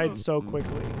because I died so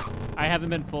quickly. I haven't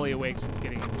been fully awake since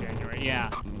getting in January. Yeah.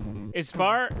 As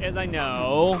far as I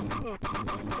know,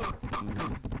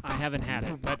 I haven't had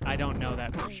it, but I don't know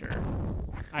that for sure.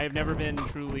 I have never been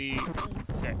truly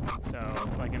sick, so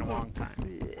like in a long time.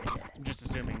 I'm just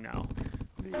assuming no.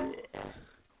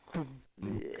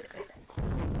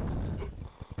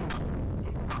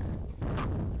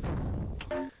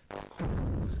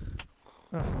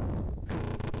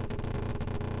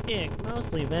 Ick,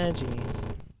 mostly veggies.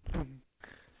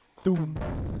 Doom.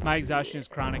 My exhaustion is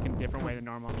chronic in a different way than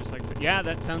normal. I'm just like, yeah,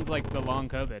 that sounds like the long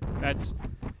COVID. That's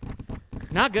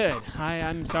not good.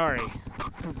 I'm sorry.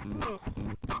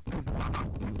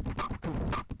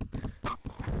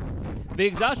 The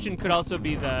exhaustion could also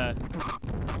be the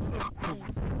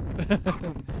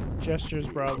Gestures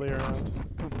probably around.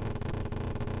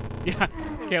 yeah.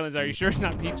 Caitlin's, are you sure it's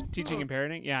not teaching and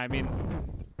parenting? Yeah, I mean,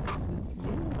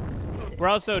 we're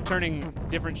also turning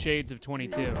different shades of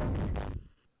 22.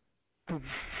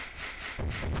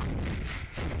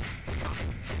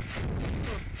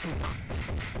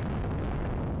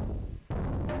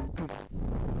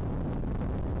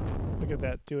 Look at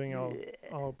that, doing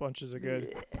all bunches of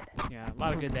good. Yeah, a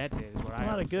lot of good that did is what I A lot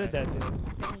of always good say. that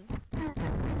did.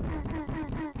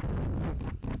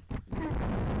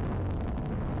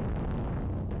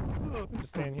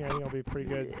 Just stand here, I think I'll be pretty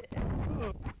good.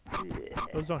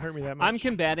 Those don't hurt me that much. I'm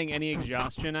combating any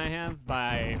exhaustion I have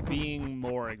by being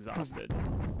more exhausted.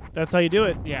 That's how you do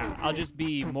it. Yeah, I'll just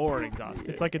be more exhausted.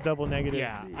 It's like a double negative.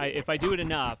 yeah, if I do it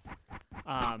enough,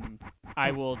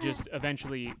 I will just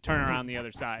eventually turn around the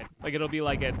other side. Like it'll be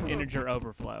like an integer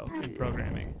overflow in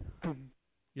programming.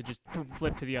 You'll just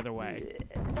flip to the other way.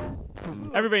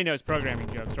 Everybody knows programming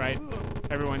jokes, right?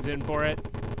 Everyone's in for it.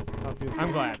 Obviously.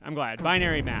 I'm glad.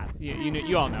 Binary math.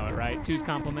 You all know it, right? Two's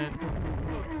complement.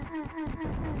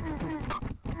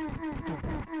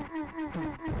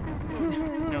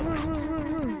 No thanks.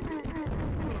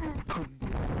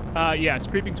 Yes,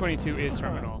 Creeping 22 is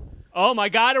terminal. Oh my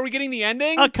god, are we getting the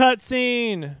ending? A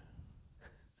cutscene.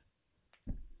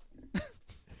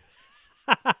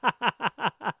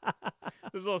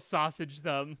 This little sausage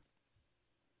thumb.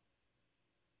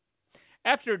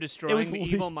 After destroying the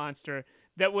evil monster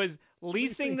that was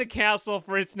leasing the castle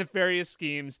for its nefarious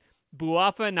schemes,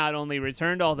 Buafa not only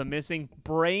returned all the missing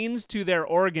brains to their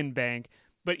organ bank,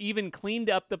 but even cleaned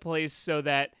up the place so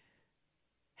that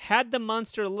had the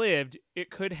monster lived, it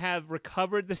could have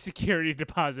recovered the security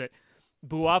deposit.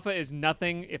 Buafa is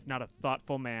nothing if not a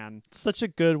thoughtful man. Such a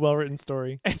good, well-written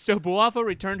story. And so Buafa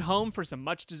returned home for some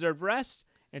much-deserved rest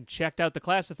and checked out the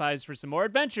classifieds for some more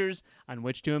adventures on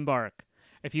which to embark.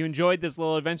 If you enjoyed this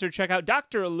little adventure, check out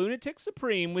Dr. Lunatic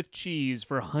Supreme with cheese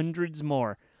for hundreds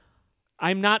more.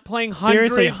 I'm not playing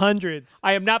hundreds. Seriously, hundreds.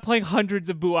 I am not playing hundreds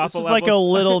of Buafa This is levels. like a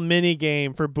little mini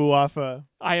game for Buafa.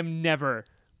 I am never.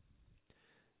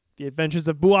 The Adventures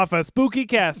of Buafa Spooky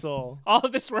Castle. All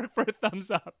of this work for a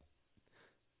thumbs up.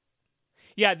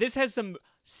 Yeah, this has some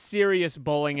serious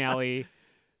bowling alley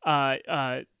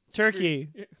Turkey.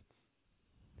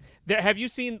 There, have you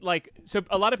seen so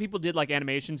a lot of people did like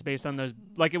animations based on those,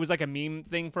 like it was like a meme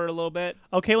thing for a little bit.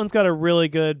 Oh, Caitlin's got a really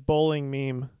good bowling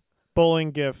meme. Bowling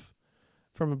gif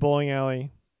from a bowling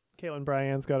alley. Caitlin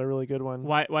Bryan's got a really good one.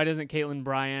 Why doesn't Caitlin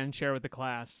Bryan share with the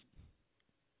class?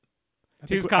 I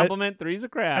think Two's compliment, three's a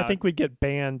crowd. I think we'd get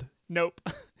banned. Nope.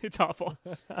 It's awful.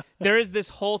 There is this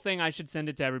whole thing, I should send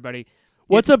it to everybody.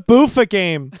 What's a boofa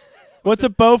game? What's a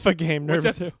bofa game? What's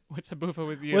Nervous. a boofa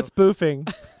with you? What's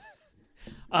boofing?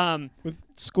 Um, With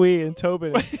Squee and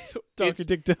Tobin and Donkey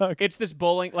Dick Duck. It's this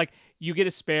bowling, like you get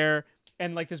a spare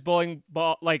and like this bowling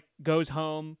ball like goes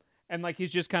home and like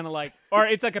he's just kind of like, or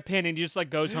it's like a pin and he just like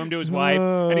goes home to his wife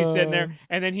and he's sitting there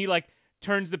and then he like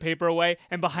turns the paper away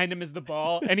and behind him is the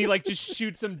ball and he like just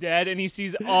shoots him dead and he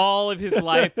sees all of his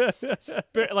life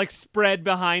spread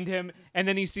behind him and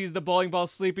then he sees the bowling ball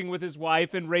sleeping with his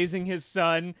wife and raising his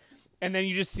son and then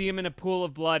you just see him in a pool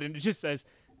of blood and it just says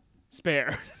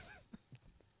spare.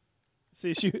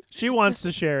 See, she wants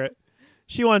to share it.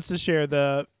 She wants to share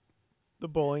the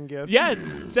bowling gift. Yeah,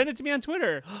 send it to me on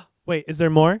Twitter. Wait, is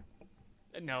there more?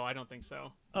 No, I don't think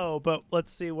so. Oh, but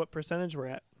let's see what percentage we're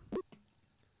at.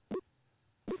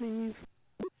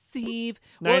 Steve. 95.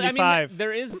 Well, I mean,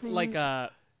 there is like Yeah.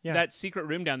 that secret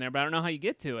room down there, but I don't know how you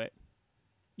get to it.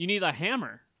 You need a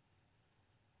hammer.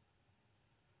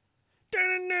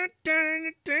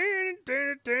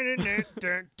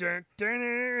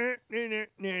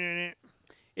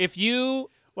 If you,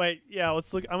 Wait, yeah,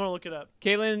 let's look. I'm gonna look it up.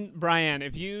 Caitlin Bryan,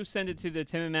 if you send it to the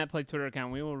Tim and Matt Play Twitter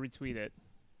account, we will retweet it.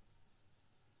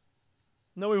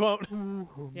 No, we won't.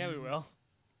 Yeah, we will.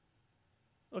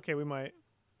 Okay, we might.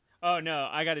 Oh no,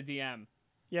 I got a DM.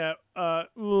 Yeah.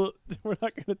 We're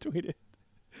not gonna tweet it.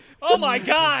 Oh my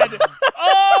god!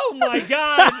 Oh my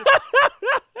god!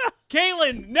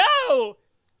 Caitlin, no!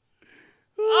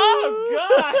 Oh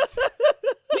god!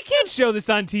 We can't show this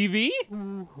on TV.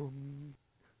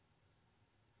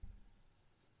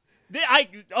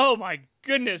 Oh my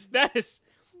goodness, that is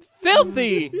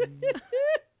filthy.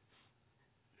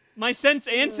 My sense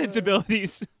and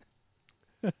sensibilities.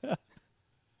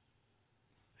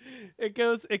 It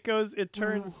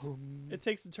turns. It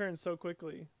takes a turn so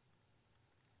quickly.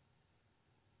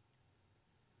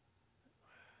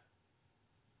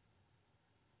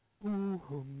 I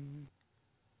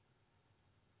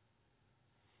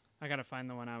gotta find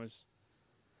the one I was.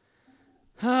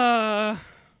 The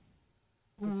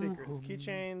secrets.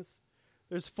 Keychains.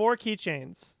 There's 4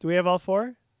 keychains. Do we have all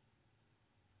 4?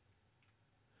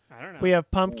 I don't know. We have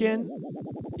pumpkin.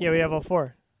 Yeah, we have all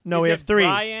 4. No, Is we it have 3.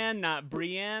 Brian, not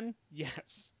Brienne.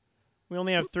 Yes. We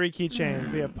only have 3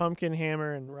 keychains. We have pumpkin,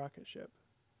 hammer, and rocket ship.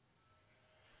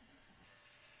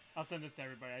 I'll send this to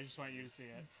everybody. I just want you to see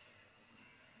it.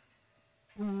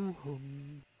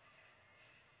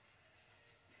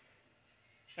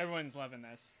 Everyone's loving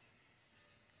this.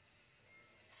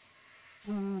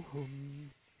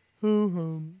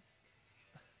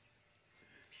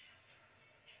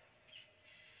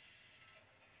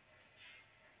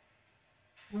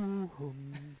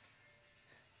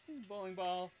 Bowling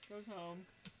ball goes home.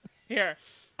 Here,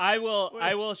 I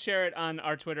will share it on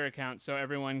our Twitter account so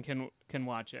everyone can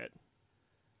watch it.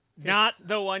 Not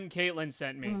the one Caitlin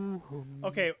sent me.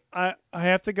 Okay, I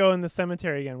have to go in the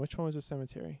cemetery again. Which one was the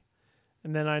cemetery?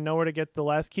 And then I know where to get the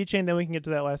last keychain. Then we can get to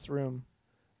that last room.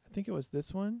 I think it was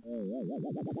this one.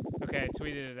 Okay, I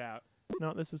tweeted it out.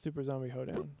 No, this is Super Zombie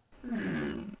Hoedown.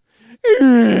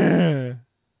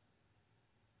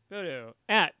 Go to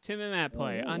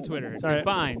 @TimandMattPlay on Twitter Sorry. to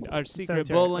find our secret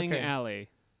Cemetery, bowling okay.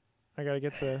 alley. I gotta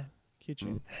get the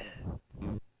keychain.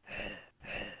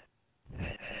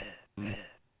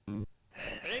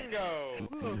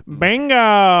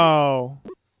 Bingo!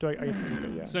 Do I get to keep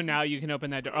it? Yeah. So now you can open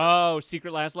that door. Oh,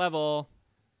 secret last level.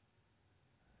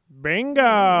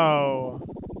 Bingo!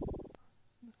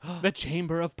 The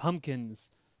Chamber of Pumpkins.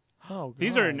 Oh, God.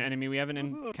 These are an enemy we haven't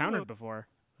encountered before.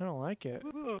 I don't like it.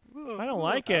 I don't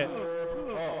like it.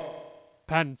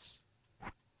 Pants.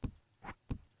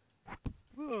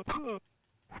 Okay,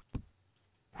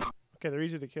 they're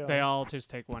easy to kill. They all just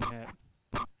take one hit.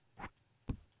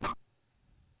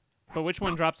 But which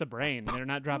one drops a brain? They're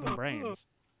not dropping brains.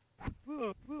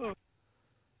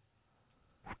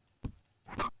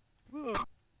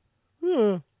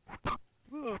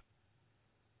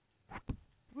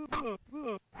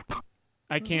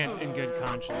 I can't, in good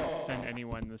conscience, send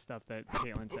anyone the stuff that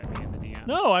Caitlin sent me in the DM.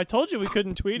 No, I told you we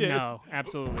couldn't tweet it. No,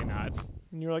 absolutely not.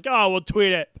 And you were like, oh, we'll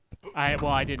tweet it.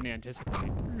 I didn't anticipate.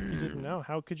 You didn't know.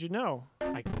 How could you know?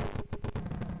 That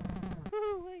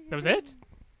was it?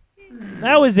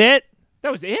 That was it.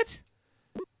 That was it?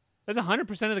 That's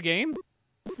 100% of the game?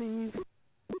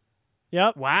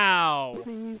 Yep. Wow.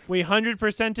 We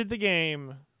 100%ed the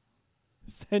game.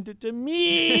 Send it to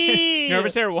me.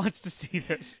 Nervous Hair wants to see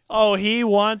this. Oh, he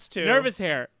wants to. Nervous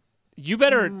Hair, you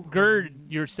better gird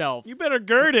yourself. You better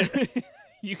gird it.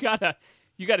 you gotta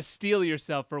steel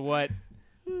yourself for what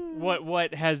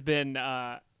has been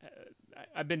I've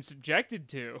been subjected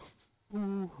to.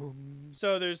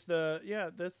 So there's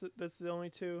that's the only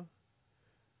 2.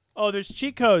 Oh, there's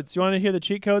cheat codes. You want to hear the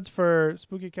cheat codes for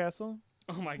Spooky Castle?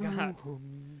 Oh my god.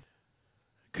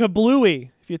 Kablooey.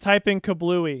 If you type in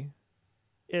Kablooey,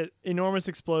 enormous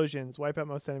explosions, wipe out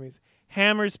most enemies.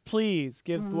 Hammers Please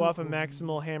gives Buafa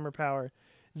maximal hammer power.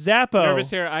 Zappo. Nervous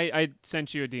Hair, I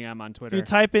sent you a DM on Twitter. If you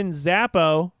type in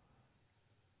Zappo,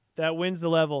 that wins the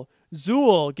level.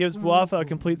 Zool gives Buafa a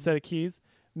complete set of keys.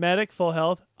 Medic, full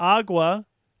health. Agua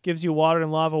gives you water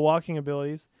and lava walking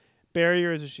abilities.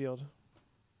 Barrier is a shield.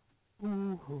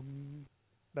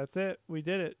 That's it. We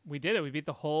did it. We did it. We beat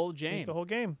the whole Beat game. the whole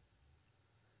game.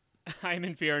 I'm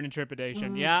in fear and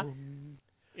intrepidation. Yeah.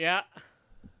 Yeah.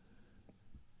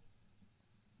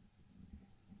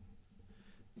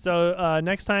 So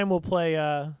next time we'll play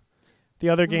the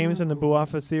other games in the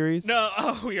Buafa series.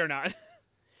 No, we are not.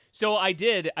 So I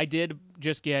did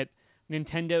just get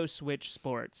Nintendo Switch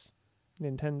Sports.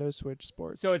 Nintendo Switch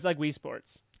Sports. So it's like Wii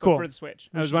Sports. but Cool. For the Switch.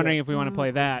 We I was should do wondering that. if we want to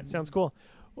play that. Sounds cool.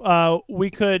 We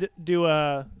could do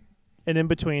an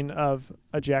in-between of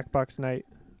a Jackbox night.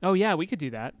 Oh, yeah, we could do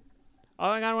that. Oh,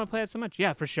 my God, I want to play it so much.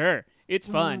 Yeah, for sure. It's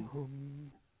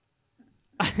fun.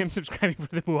 I am subscribing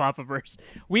for the Buafaverse.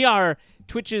 We are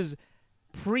Twitch's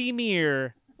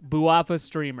premier Buafa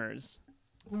streamers.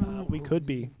 We could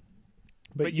be.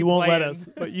 But But you you won't play let in. us.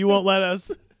 But you won't let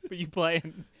us. But you play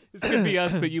in This could be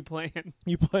us, but you playing.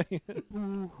 You play.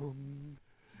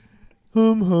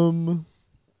 Hum.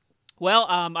 Well,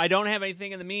 I don't have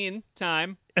anything in the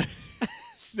meantime,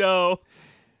 so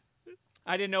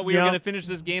I didn't know we were Yep. going to finish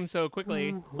this game so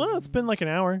quickly. Well, it's been like an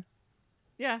hour.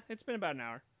 Yeah, it's been about an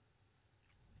hour.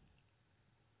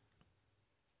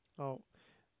 Oh,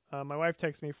 my wife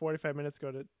texted me 45 minutes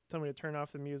ago to tell me to turn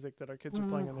off the music that our kids are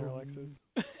playing on their Alexas.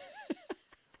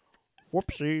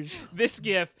 Whoopsies. This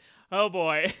GIF, oh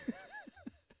boy.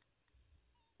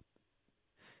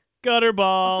 Gutter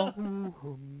ball.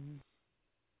 All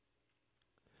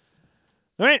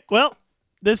right. Well,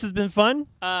 this has been fun.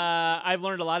 I've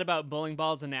learned a lot about bowling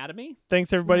balls anatomy.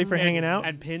 Thanks everybody for hanging out.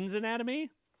 And pins anatomy.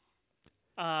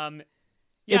 Yeah.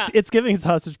 It's giving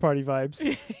sausage party vibes.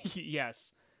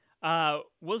 Yes.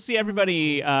 We'll see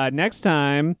everybody next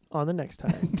time. On the next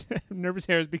time. Nervous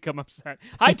hair has become upset.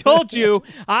 I told you.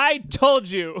 I told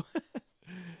you.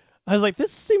 I was like,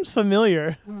 this seems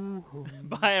familiar.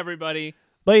 Bye, everybody.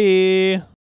 Bye.